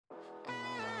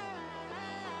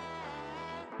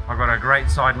I've got a great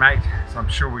side mate, so I'm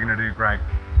sure we're going to do great.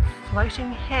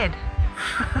 Floating head.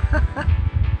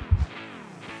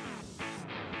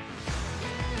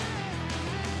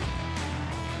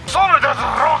 Solid as a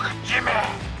rock, Jimmy!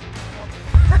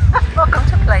 Welcome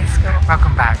to play school.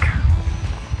 Welcome back.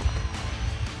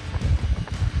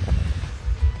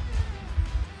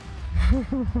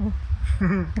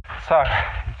 So,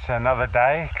 it's another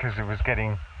day because it was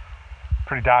getting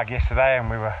pretty dark yesterday and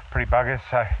we were pretty buggers,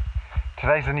 so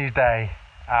today's a new day.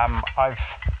 I've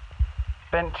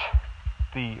bent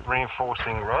the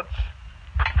reinforcing rods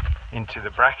into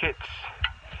the brackets.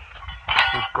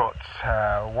 We've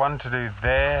got one to do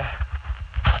there,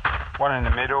 one in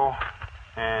the middle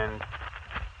and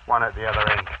one at the other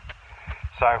end.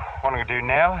 So what I'm going to do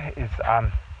now is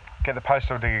get the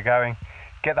postal digger going,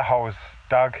 get the holes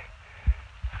dug,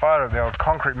 fire up the old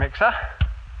concrete mixer,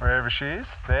 wherever she is,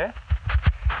 there,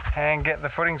 and get the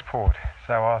footings poured.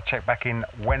 So I'll check back in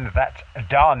when that's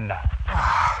done.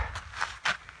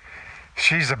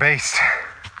 She's a beast.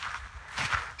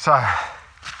 So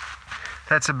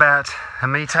that's about a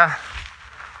metre.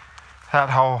 That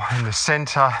hole in the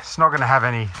centre, it's not going to have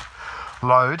any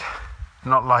load,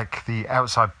 not like the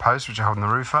outside post which are holding the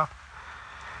roof up.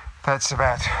 That's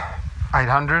about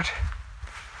 800,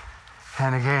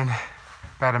 and again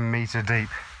about a metre deep.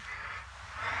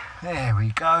 There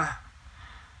we go.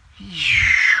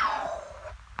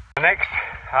 Next,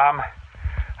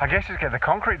 I guess is get the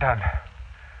concrete done.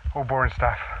 All boring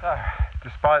stuff. So,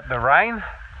 despite the rain,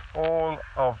 all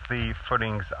of the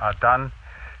footings are done.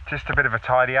 Just a bit of a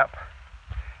tidy up,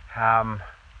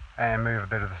 and move a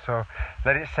bit of the soil.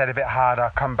 Let it set a bit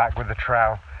harder. Come back with the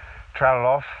trowel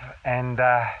off, and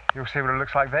you'll see what it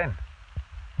looks like then.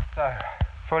 So,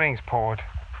 footings poured,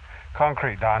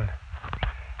 concrete done,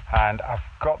 and I've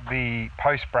got the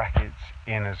post brackets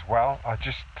in as well. I'll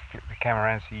just flip the camera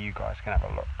around so you guys can have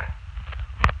a look.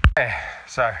 Okay,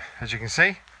 so as you can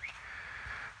see,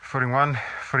 footing 1,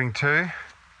 footing 2,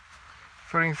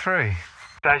 footing 3.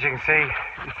 So as you can see,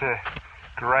 it's a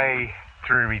grey,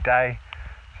 dreary day,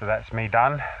 so that's me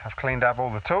done. I've cleaned up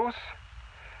all the tools.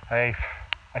 A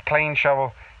clean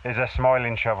shovel is a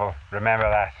smiling shovel, remember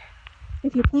that.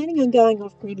 If you're planning on going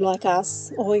off-grid like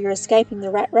us, or you're escaping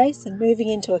the rat race and moving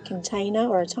into a container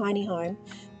or a tiny home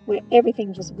where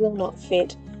everything just will not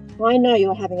fit, I know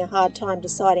you're having a hard time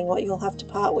deciding what you'll have to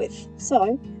part with.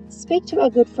 So, speak to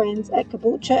our good friends at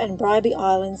Caboolture and Bribie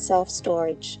Island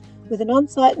Self-Storage. With an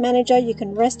on-site manager, you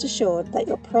can rest assured that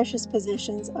your precious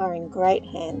possessions are in great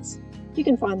hands. You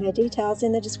can find their details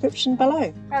in the description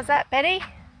below. How's that, Betty?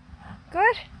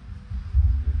 Good?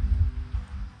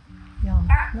 Yum,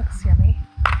 looks yummy.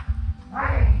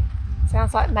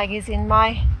 Sounds like Maggie's in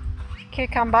my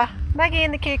cucumber. Maggie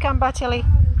in the cucumber, Tilly.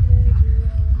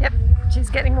 Yep, she's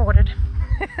getting watered.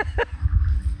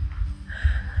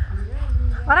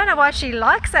 I don't know why she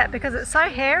likes that, because it's so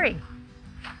hairy.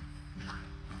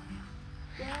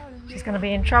 She's going to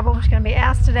be in trouble. She's going to be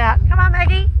ousted out. Come on,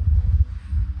 Maggie.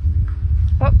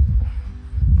 Oh.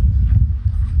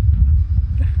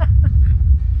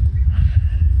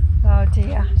 Oh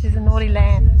dear, she's a naughty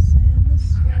lamb.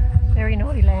 Very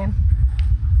naughty lamb.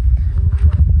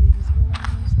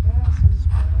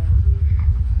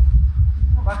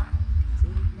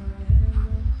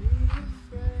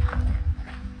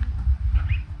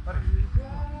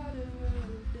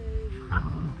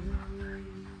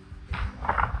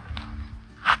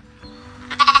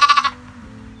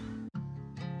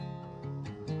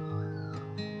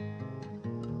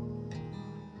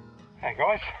 Hey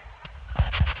guys,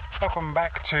 welcome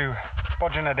back to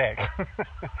Bodging a Deck.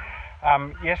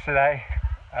 Yesterday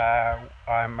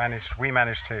we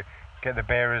managed to get the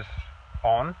bearers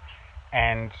on,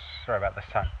 and sorry about the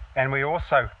sun, and we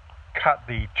also cut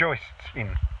the joists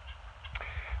in.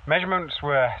 Measurements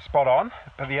were spot on,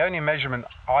 but the only measurement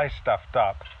I stuffed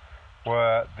up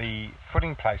were the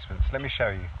footing placements. Let me show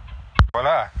you.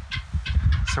 Voila!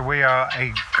 So we are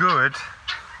a good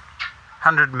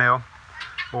 100 mil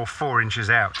or 4 inches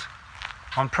out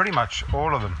on pretty much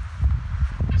all of them.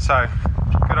 So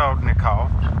good old Nicole,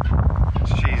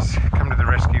 she's come to the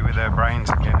rescue with her brains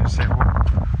again and said, well,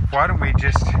 why don't we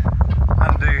just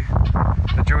undo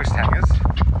the joist hangers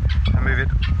and move it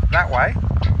that way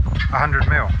 100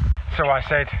 mil. So I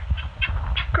said,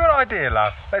 good idea,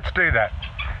 love, let's do that.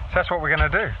 So that's what we're going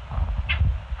to do.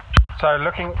 So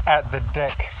looking at the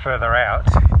deck further out,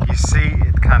 you see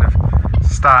it kind of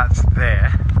starts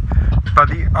there, but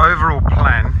the overall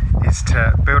plan is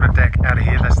to build a deck out of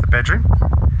here. That's the bedroom,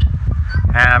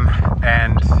 and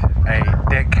a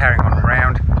deck carrying on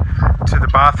around to the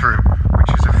bathroom, which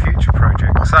is a future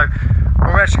project. So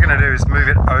What we're actually going to do is move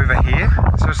it over here,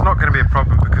 so it's not going to be a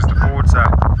problem because the boards are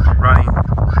running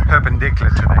perpendicular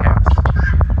to the house.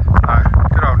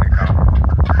 Good old Nicole.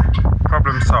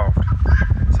 Problem solved.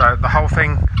 So the whole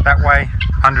thing that way,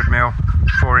 100mm,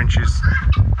 4 inches.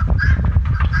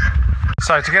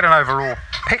 So to get an overall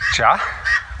picture,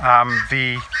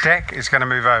 the deck is going to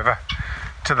move over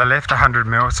to the left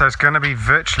 100mm, so it's going to be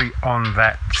virtually on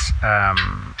that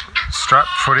strut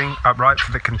footing upright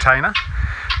for the container,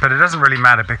 but it doesn't really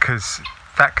matter because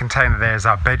that container there is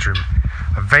our bedroom.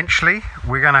 Eventually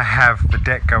we're going to have the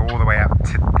deck go all the way up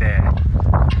to there,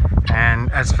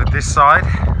 and as for this side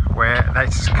where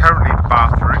this is currently the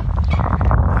bathroom,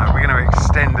 we're going to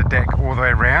extend the deck all the way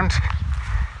around,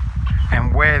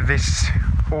 and where this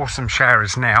awesome shower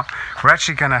is now, we're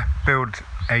actually going to build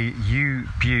a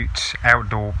U-Butte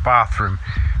outdoor bathroom,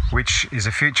 which is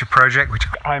a future project which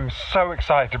I'm so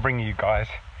excited to bring you guys.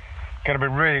 Going to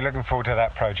be really looking forward to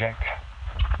that project.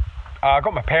 I've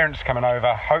got my parents coming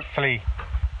over hopefully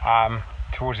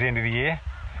towards the end of the year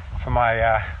for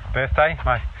my birthday,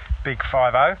 my big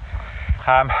 5-0.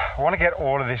 I want to get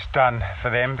all of this done for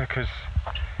them because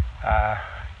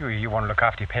you want to look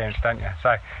after your parents, don't you?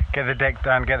 So get the deck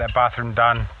done, get that bathroom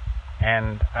done,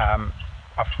 and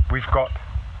we've got,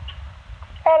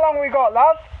 how long we got,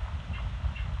 love?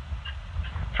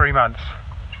 3 months.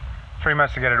 3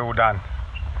 months to get it all done.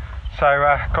 So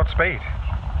Godspeed.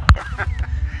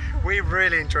 We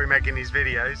really enjoy making these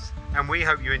videos, and we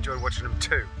hope you enjoy watching them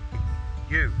too.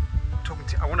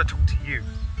 I want to talk to you.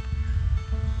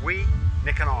 We,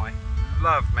 Nick and I,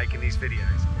 love making these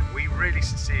videos, and we really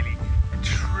sincerely and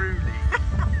truly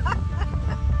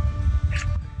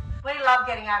We love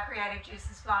getting our creative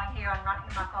juices flowing here on Running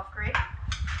Amok Off Grid.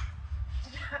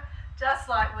 Just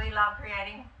like we love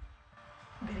creating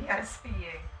videos for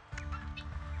you.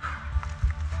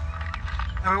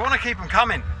 and we want to keep them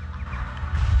coming.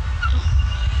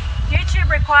 YouTube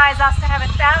requires us to have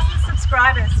 1,000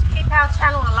 subscribers to keep our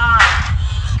channel alive.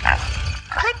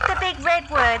 Click the big red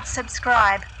word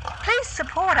subscribe. Please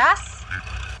support us.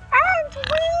 And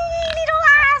wee little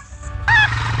us.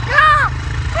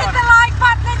 Hit the like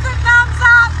button, it's a thumbs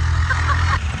up.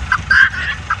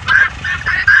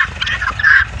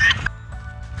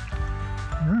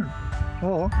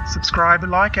 Or subscribe,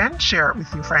 like and share it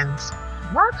with your friends.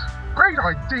 What? Great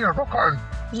idea, Rocco.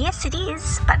 Yes, it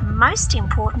is, but most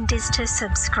important is to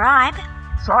subscribe.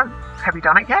 So, have you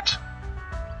done it yet?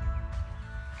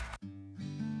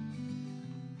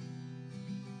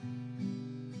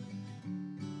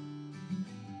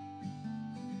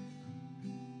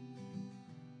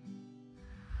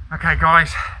 Okay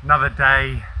guys, another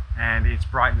day and it's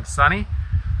bright and sunny.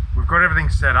 We've got everything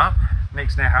set up.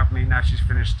 Nick's now helping me. Now she's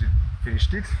finished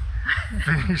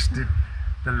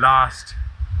the last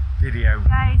video.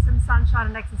 Yay, some sunshine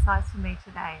and exercise for me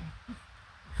today.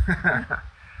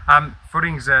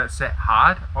 Footings are set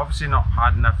hard, obviously not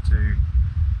hard enough to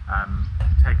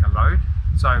take a load.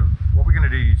 So what we're going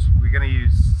to do is we're going to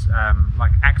use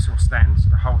like axle stands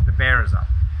to hold the bearers up.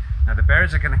 Now the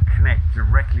bearers are going to connect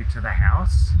directly to the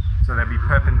house, so they'll be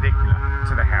perpendicular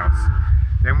to the house.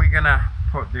 Then we're going to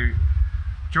put the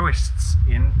joists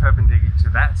in perpendicular to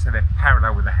that, so they're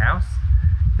parallel with the house.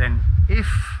 Then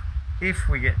if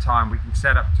we get time, we can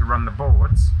set up to run the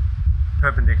boards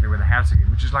perpendicular with the house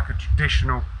again, which is like a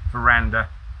traditional veranda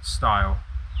style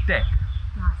deck.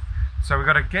 Nice. So we've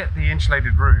got to get the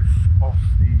insulated roof off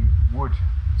the wood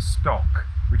stock,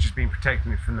 which has been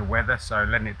protecting it from the weather, so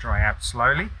letting it dry out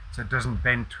slowly so it doesn't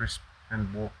bend, twist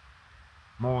and warp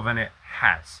more than it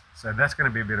has. So that's going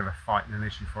to be a bit of a fight and an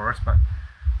issue for us, but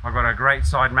I've got a great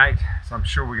side mate, so I'm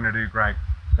sure we're going to do great.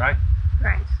 Great?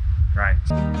 Great. Great.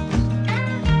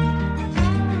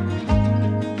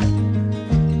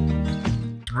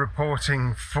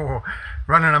 Reporting for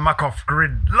Running Amok Off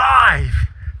Grid Live.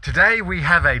 Today we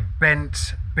have a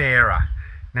bent bearer.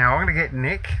 Now I'm going to get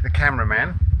Nick, the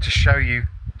cameraman, to show you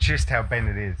just how bent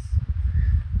it is.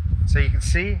 So you can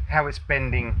see how it's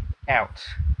bending out.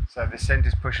 So the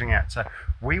center's pushing out. So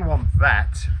we want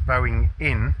that bowing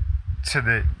in to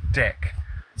the deck.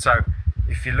 So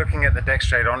if you're looking at the deck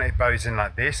straight on, it bows in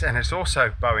like this, and it's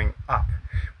also bowing up.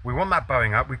 We want that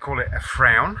bowing up. We call it a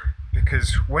frown,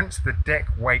 because once the deck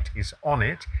weight is on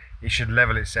it, it should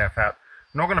level itself out.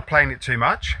 We're not going to plane it too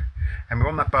much, and we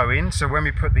want that bow in, so when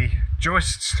we put the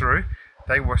joists through,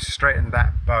 they will straighten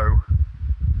that bow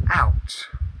out.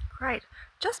 Great.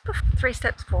 Just 3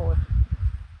 steps forward.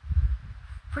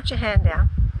 Put your hand down.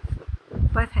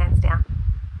 Both hands down.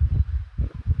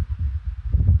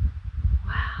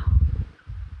 Wow.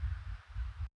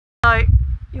 So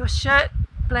your shirt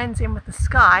blends in with the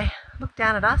sky. Look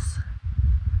down at us.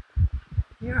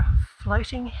 You're a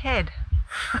floating head.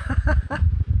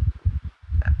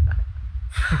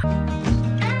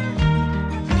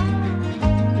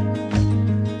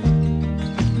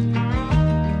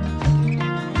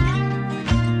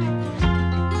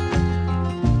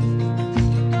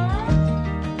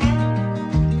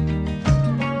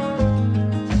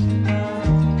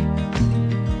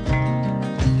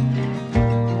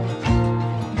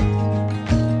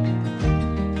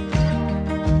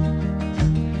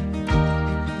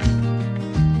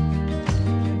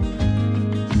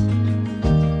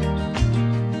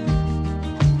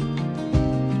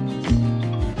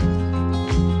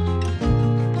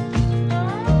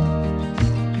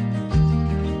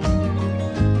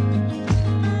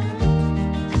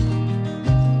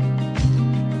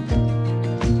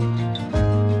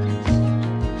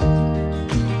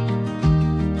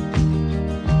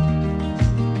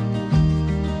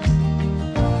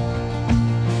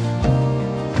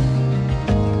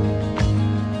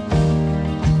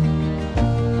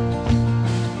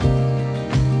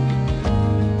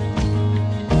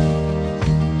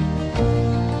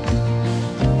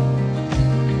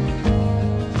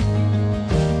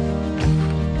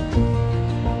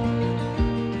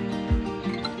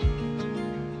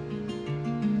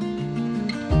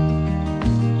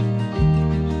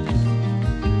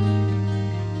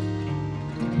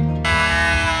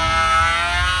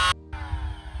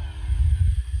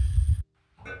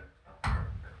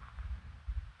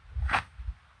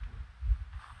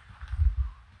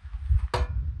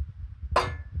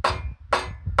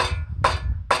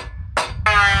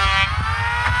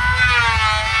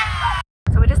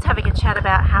 Chat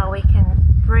about how we can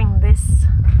bring this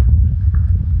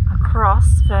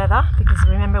across further, because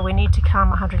remember we need to come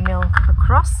 100 mil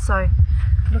across, so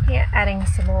looking at adding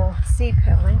some more seed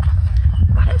purling,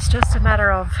 but it's just a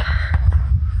matter of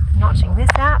notching this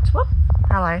out. Whoop,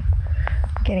 hello,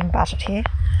 getting butted here.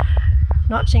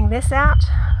 Notching this out,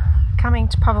 coming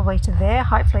to probably to there,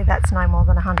 hopefully that's no more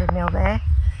than 100 mil there,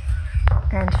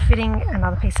 and fitting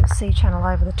another piece of seed channel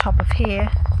over the top of here.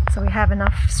 So we have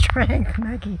enough strength,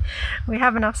 Maggie, we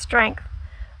have enough strength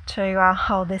to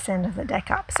hold this end of the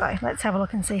deck up. So let's have a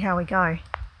look and see how we go.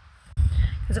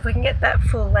 Because if we can get that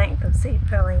full length of seed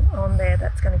purling on there,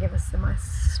 that's going to give us the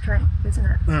most strength, isn't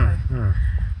it? So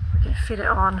we can fit it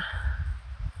on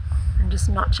and just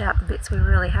notch out the bits we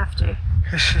really have to.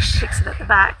 Fix it at the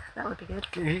back, that would be good.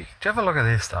 You have a look at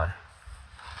this though.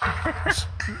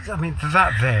 I mean,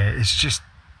 that there is just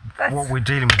what we're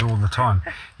dealing with all the time.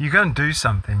 You go and do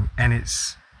something and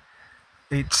it's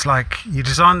like you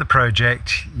design the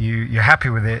project, you're happy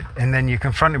with it, and then you're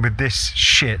confronted with this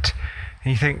shit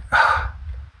and you think, oh,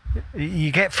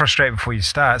 you get frustrated before you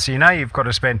start. So you know you've got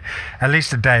to spend at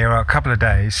least a day or a couple of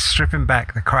days stripping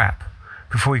back the crap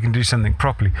before you can do something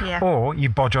properly. Yeah. Or you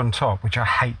bodge on top, which I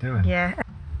hate doing. Yeah.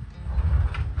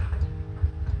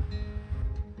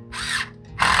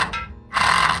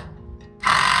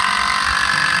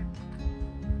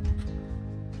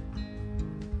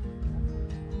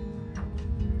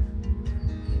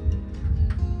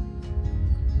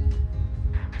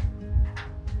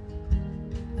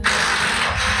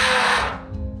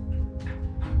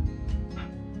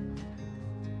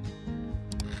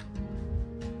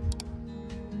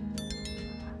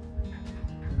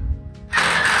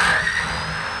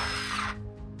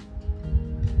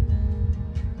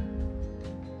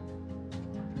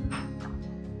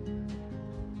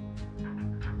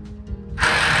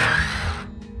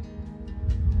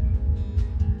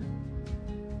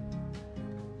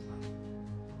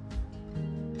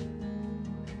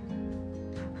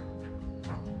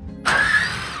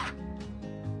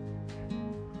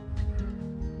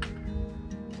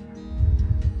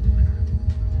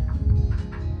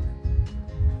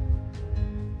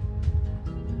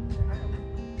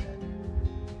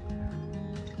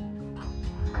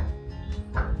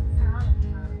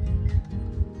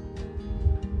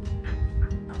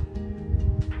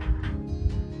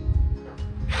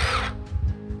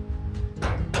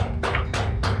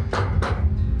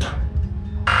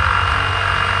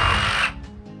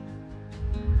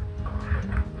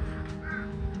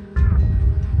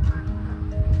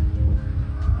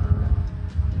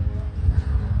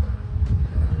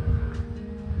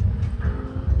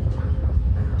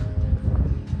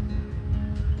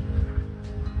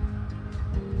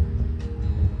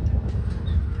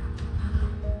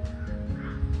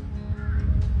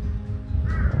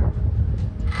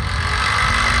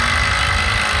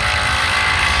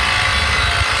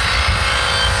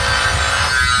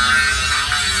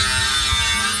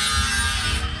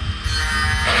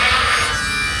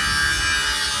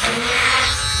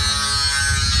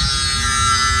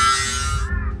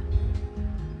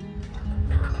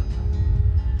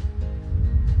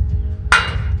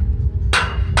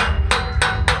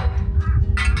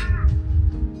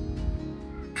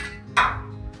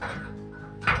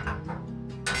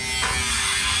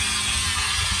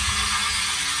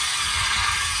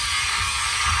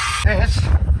 This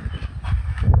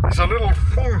is a little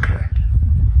funky.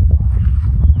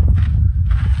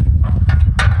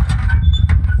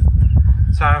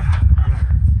 So,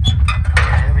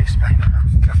 let me explain.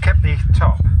 I've kept the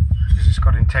top because it's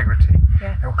got integrity.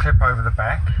 Yeah. It will clip over the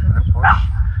back and the push.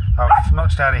 I've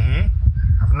notched out of here.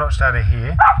 I've notched out of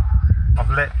here. I've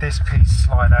let this piece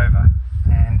slide over,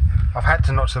 and I've had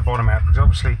to notch the bottom out because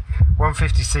obviously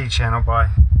 150C channel by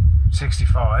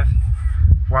 65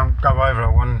 won't go over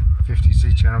a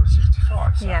 150C channel by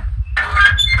 65. So. Yeah.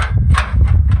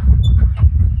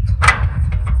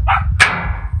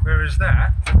 Whereas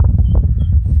that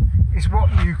is what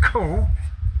you call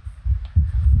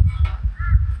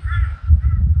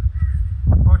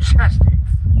bodchastic.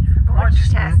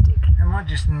 Bodchastic. I might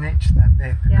just niche that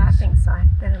bit. Yeah, I think so.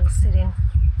 Then it'll sit in.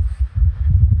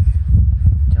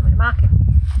 Do you want me to mark it?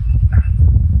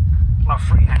 Not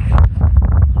freehand.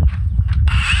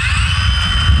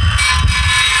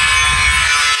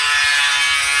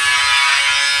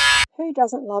 Who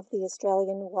doesn't love the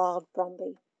Australian wild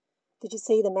Brumby? Did you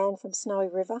see the man from Snowy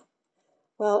River?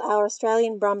 Well, our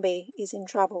Australian Brumby is in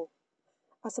trouble.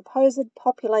 A supposed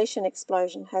population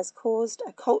explosion has caused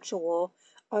a culture war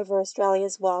over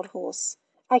Australia's wild horse.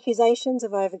 Accusations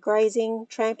of overgrazing,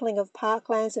 trampling of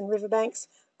parklands and riverbanks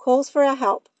calls for our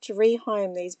help to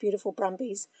rehome these beautiful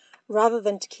Brumbies rather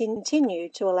than to continue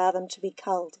to allow them to be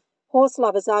culled. Horse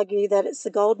lovers argue that it's the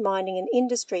gold mining and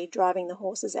industry driving the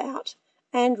horses out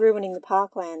and ruining the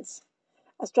parklands.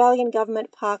 Australian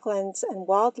Government Parklands and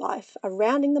Wildlife are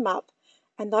rounding them up,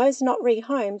 and those not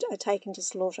rehomed are taken to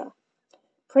slaughter.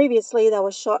 Previously they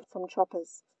were shot from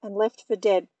choppers and left for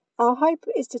dead. Our hope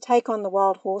is to take on the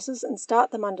wild horses and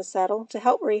start them under saddle to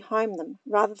help rehome them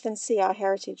rather than see our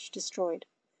heritage destroyed.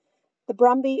 The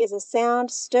Brumby is a sound,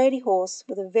 sturdy horse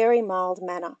with a very mild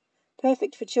manner,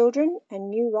 perfect for children and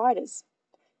new riders.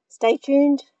 Stay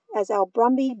tuned as our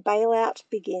Brumby bailout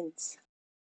begins.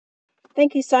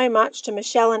 Thank you so much to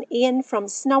Michelle and Ian from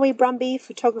Snowy Brumby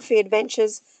Photography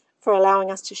Adventures for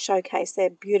allowing us to showcase their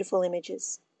beautiful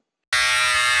images.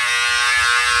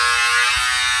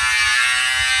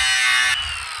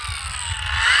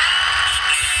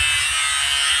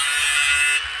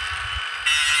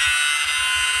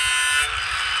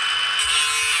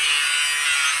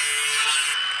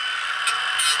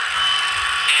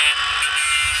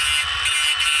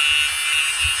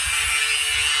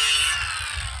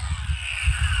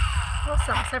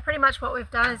 Awesome. So pretty much what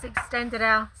we've done is extended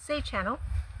our sea channel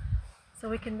so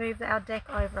we can move our deck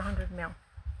over 100 mil.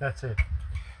 That's it.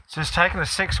 So it's taken us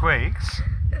 6 weeks.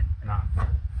 No.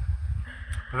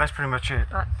 But that's pretty much it.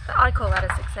 But I call that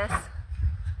a success.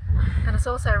 And it's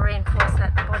also reinforced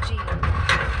that bodgy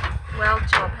weld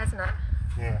job, hasn't it?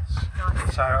 Yes.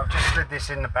 Nice. So I've just slid this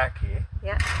in the back here.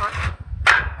 Yeah, hot.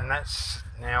 And that's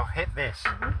now hit this.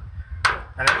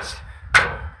 And it's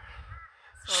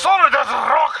solid as a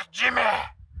rock, Jimmy!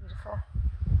 Beautiful.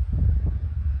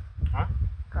 Huh?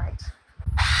 Great.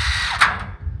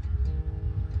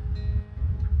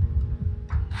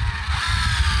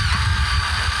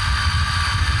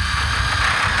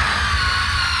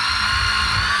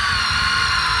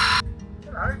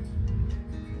 Hello.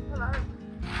 Hello.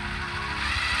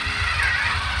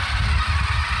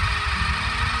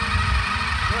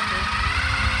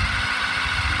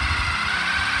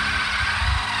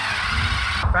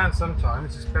 I found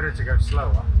sometimes it's better to go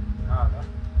slower than harder.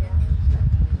 Yeah.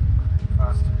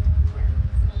 Faster.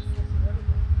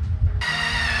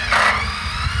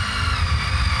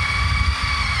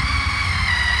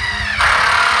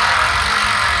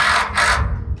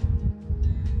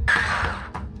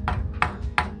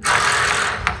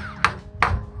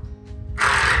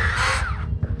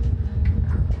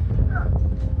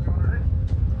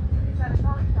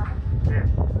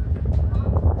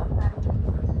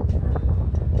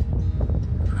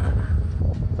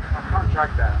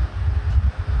 Track that.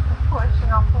 Push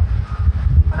and I'll push.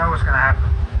 I know what's going to happen.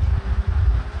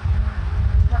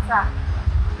 What's that?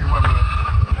 It won't work.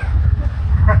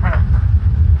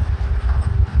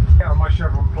 Get on my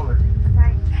shovel and pull it.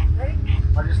 Okay. Ready?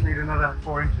 I just need another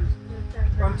 4 inches.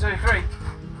 1, 2, 3.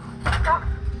 Stop.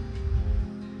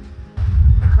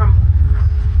 Come.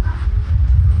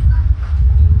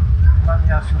 Let me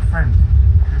ask your friend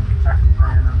who back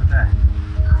another day.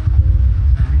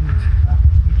 So we need to have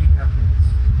this.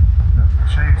 Look, I'll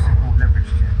show you a simple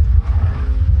leverage check.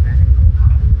 Ready?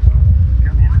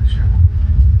 Get me into the shovel.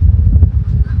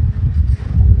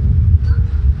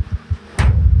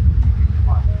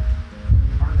 Right.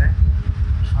 Right there.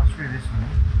 I'll screw this one in.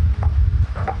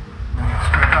 And then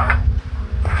screw it up.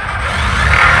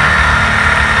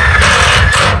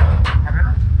 Have it?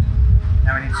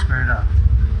 Now we need to screw it up.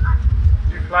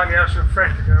 Slightly ask your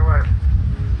friend to go away.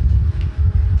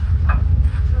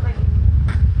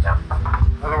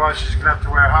 Otherwise she's going to have to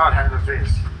wear a hard hat and a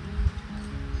vest.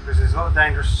 Because there's a lot of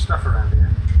dangerous stuff around here.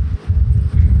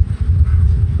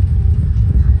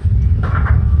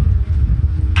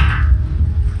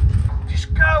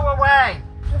 Just go away!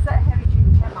 Is that heavy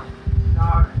duty camera?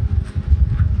 No.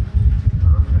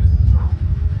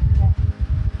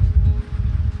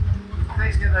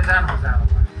 Please get those animals out of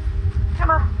the way. Come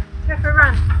on, go for a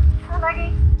run. Come on,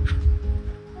 Maggie.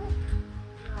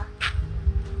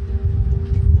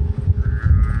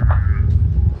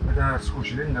 I don't know how to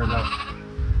squash it in though, love.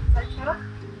 So, Trevor?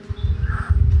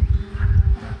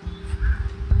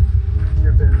 Get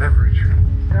a bit of leverage. You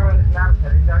know where this lamb's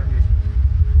heading, don't you?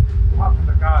 Come up from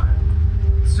the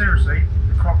garden. Seriously,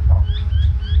 the crock pot.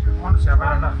 Honestly, I've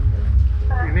had enough of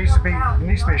it. It needs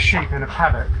to be a sheep in a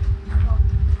paddock.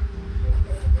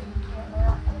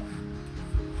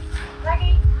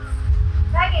 Maggie!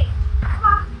 Maggie! Come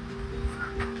on!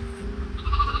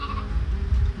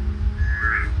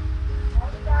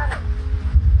 Hold the garden.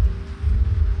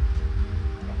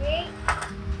 Maggie!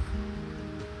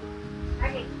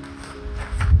 Maggie!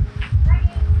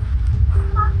 Maggie!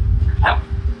 Come on!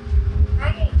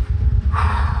 Maggie!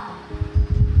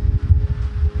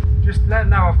 Just let them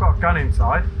know I've got a gun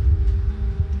inside.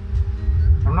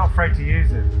 I'm not afraid to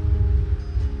use it.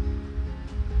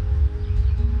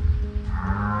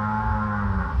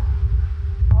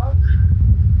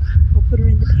 I'll put her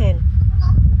in the pen.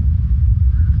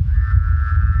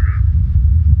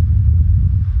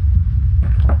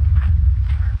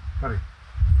 Buddy.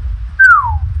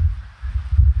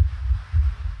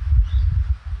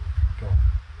 Go on.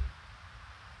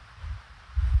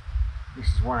 This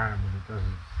is one animal that does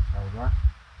it, all right?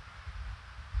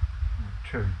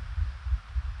 Two.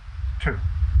 Two.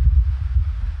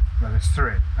 No, there's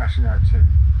three. Actually, no, two.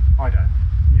 I don't.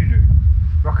 You do.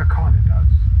 Rocker kind of does.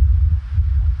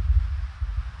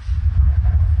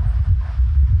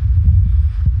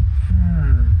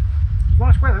 It's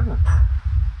nice weather, isn't it?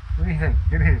 What do you think?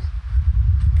 It is.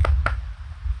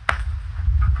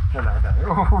 Hello,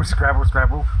 hello. Oh, scrabble,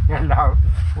 scrabble. Hello.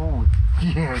 Oh,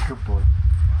 yeah, good boy.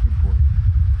 Good boy.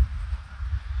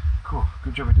 Cool.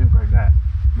 Good job I didn't break that.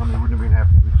 Mummy wouldn't have been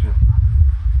happy, would she?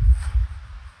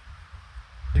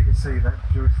 You can see that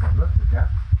joystick. Look, the gap.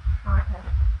 Okay.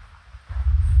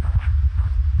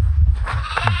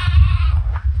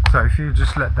 So if you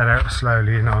just let that out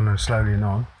slowly and on and slowly and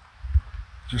on,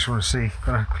 just want to see,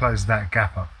 gonna close that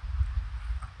gap up.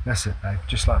 That's it, babe,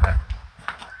 just like that.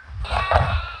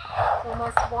 It's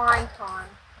almost wine time.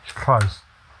 It's close.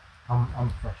 I'm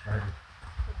frustrated.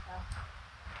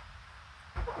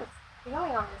 You're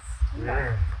going on this.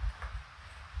 Yeah.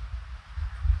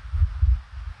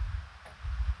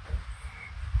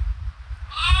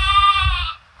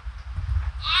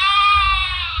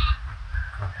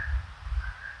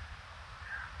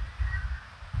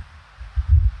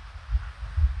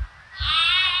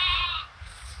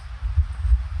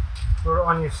 Put it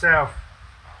on yourself.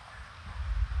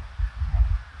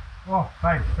 Oh,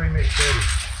 thanks, 3 minutes 30.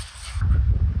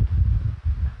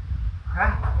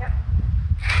 Okay? Yep.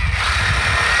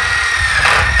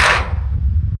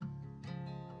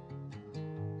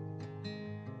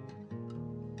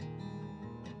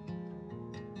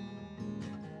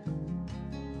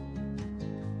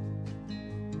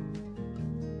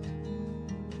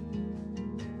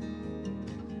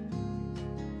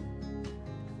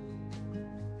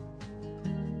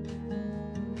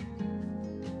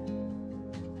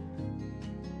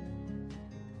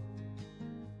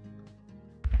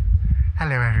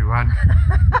 Hello everyone,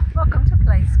 Welcome to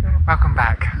play school. welcome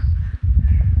back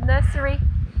Nursery,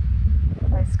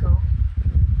 play school.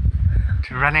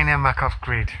 to running amok off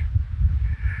grid.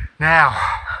 Now,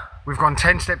 we've gone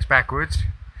 10 steps backwards.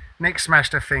 Nick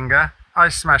smashed her finger, I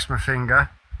smashed my finger.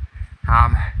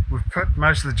 We've put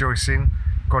most of the joists in,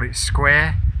 got it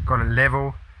square, got it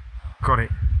level, got it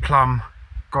plumb,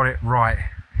 got it right.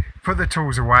 Put the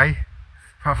tools away,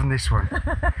 apart from this one,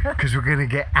 because we're going to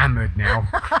get hammered now.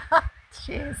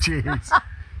 Cheers. Cheers.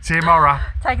 See you tomorrow.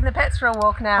 Taking the pets for a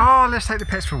walk now. Oh, let's take the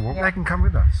pets for a walk. Yeah. They can come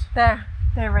with us. They're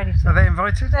ready to. Are they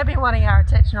invited? They've been wanting our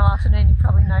attention all afternoon, you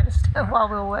probably noticed, while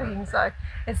we were working, so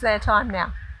it's their time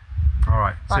now. All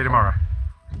right. See you tomorrow.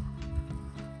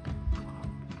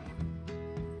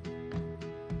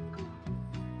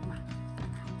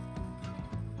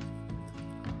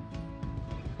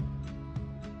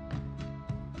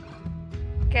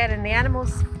 Getting the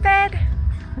animals fed.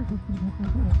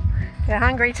 They're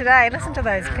hungry today. Listen to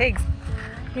those pigs.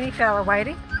 Guinea fella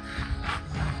waiting.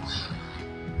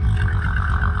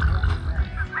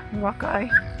 Rocco.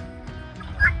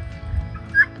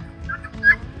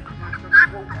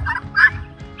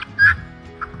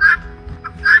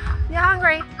 You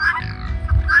hungry?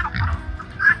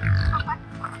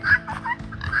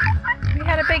 We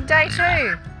had a big day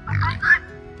too.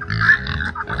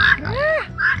 Yeah.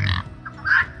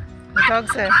 The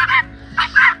dogs are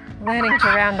learning to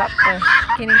round up the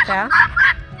guinea fowl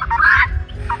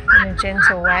in a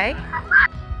gentle way.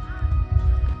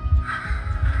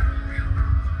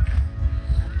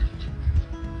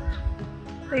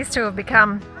 These two have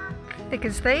become thick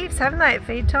as thieves, haven't they, at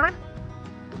feed time?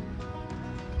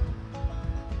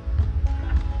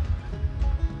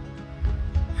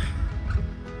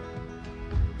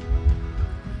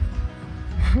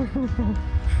 I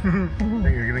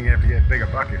think you're going to have to get a bigger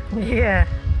bucket. Yeah.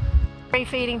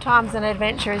 Feeding time's an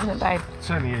adventure, isn't it, babe? It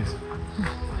certainly is.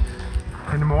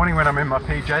 In the morning when I'm in my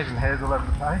PJs and hair's all over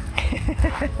the place.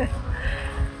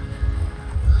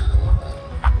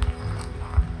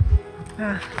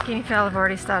 Guinea fowl have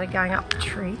already started going up the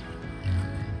tree.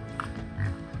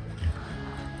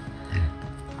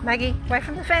 Maggie, away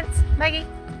from the fence. Maggie.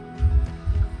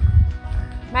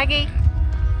 Maggie.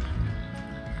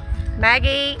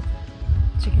 Maggie.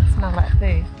 She can smell that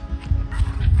food.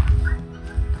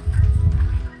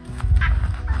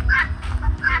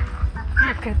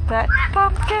 Look at that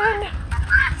pumpkin.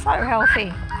 So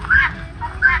healthy.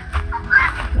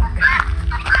 Look.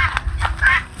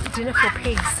 Dinner for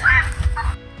pigs.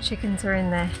 Chickens are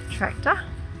in the tractor.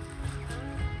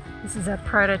 This is a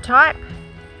prototype.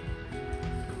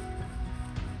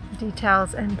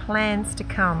 Details and plans to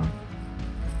come.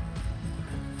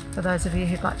 For those of you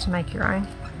who'd like to make your own.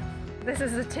 This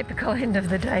is the typical end of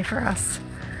the day for us.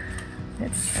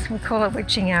 We call it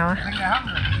witching hour.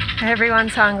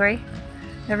 Everyone's hungry.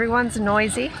 Everyone's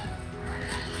noisy.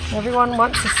 Everyone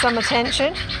wants some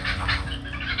attention.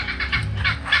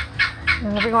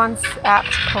 And everyone's out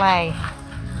to play.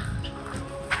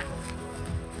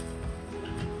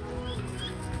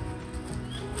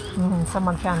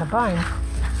 Someone found a bone.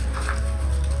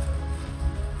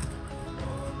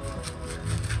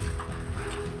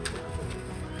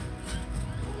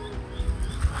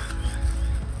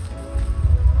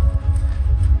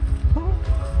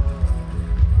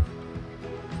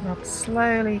 Rob's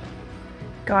slowly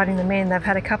guiding them in. They've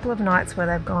had a couple of nights where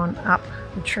they've gone up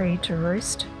the tree to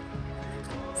roost.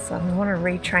 So we want to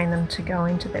retrain them to go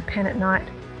into their pen at night.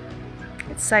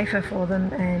 It's safer for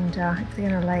them, and if they're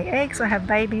going to lay eggs or have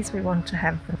babies, we want to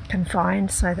have them confined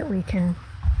so that we can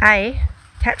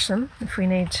catch them if we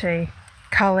need to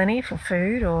cull any for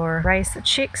food or raise the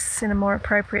chicks in a more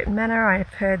appropriate manner. I've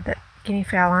heard that guinea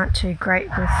fowl aren't too great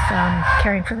with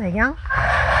caring for their young.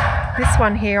 This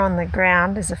one here on the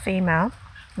ground is a female,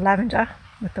 lavender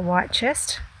with the white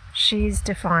chest. She's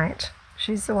defiant.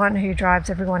 She's the one who drives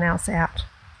everyone else out.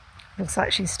 Looks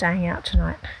like she's staying out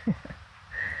tonight.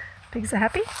 Pigs are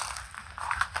happy.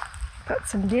 Got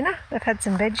some dinner. They've had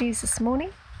some veggies this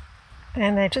morning.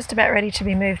 And they're just about ready to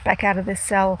be moved back out of this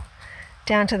cell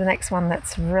down to the next one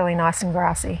that's really nice and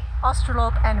grassy.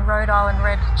 Australorp and Rhode Island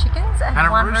Red chickens and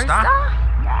one rooster.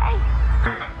 Yay!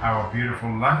 Our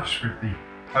beautiful lunch with the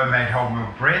homemade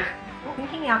wholemeal bread. I'm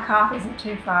thinking our calf isn't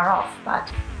too far off, but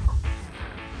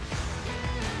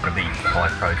It'll be high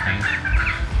protein.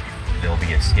 There'll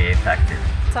be a scare factor.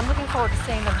 so I'm looking forward to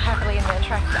seeing them happily in their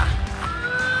tractor.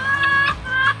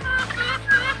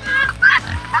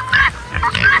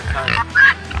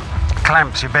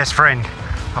 Clamp's your best friend.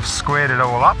 I've squared it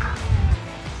all up.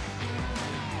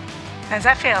 How's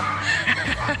that feel?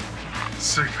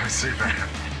 Super, super.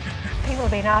 People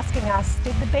have been asking us,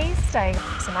 did the bees stay?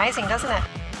 It's amazing, doesn't it?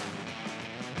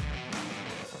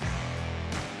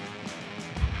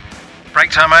 Break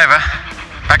time over.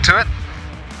 Back to it.